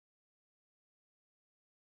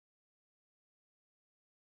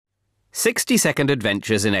60-second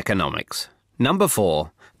adventures in economics. Number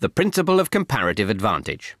 4. The principle of comparative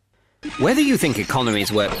advantage. Whether you think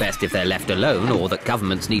economies work best if they're left alone or that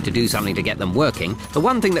governments need to do something to get them working, the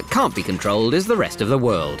one thing that can't be controlled is the rest of the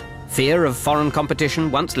world. Fear of foreign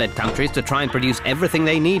competition once led countries to try and produce everything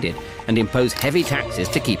they needed and impose heavy taxes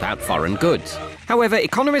to keep out foreign goods. However,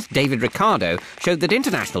 economist David Ricardo showed that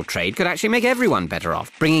international trade could actually make everyone better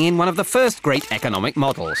off, bringing in one of the first great economic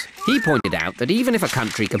models. He pointed out that even if a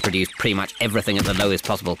country can produce pretty much everything at the lowest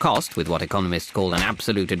possible cost, with what economists call an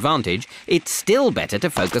absolute advantage, it's still better to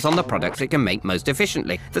focus on the products it can make most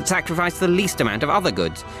efficiently, that sacrifice the least amount of other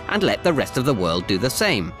goods, and let the rest of the world do the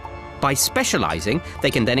same. By specialising,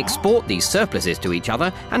 they can then export these surpluses to each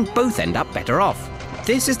other and both end up better off.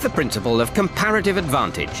 This is the principle of comparative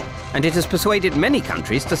advantage, and it has persuaded many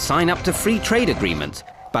countries to sign up to free trade agreements.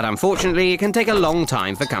 But unfortunately, it can take a long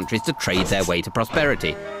time for countries to trade their way to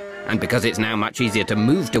prosperity. And because it's now much easier to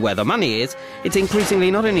move to where the money is, it's increasingly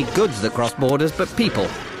not only goods that cross borders, but people,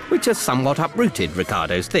 which has somewhat uprooted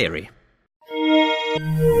Ricardo's theory.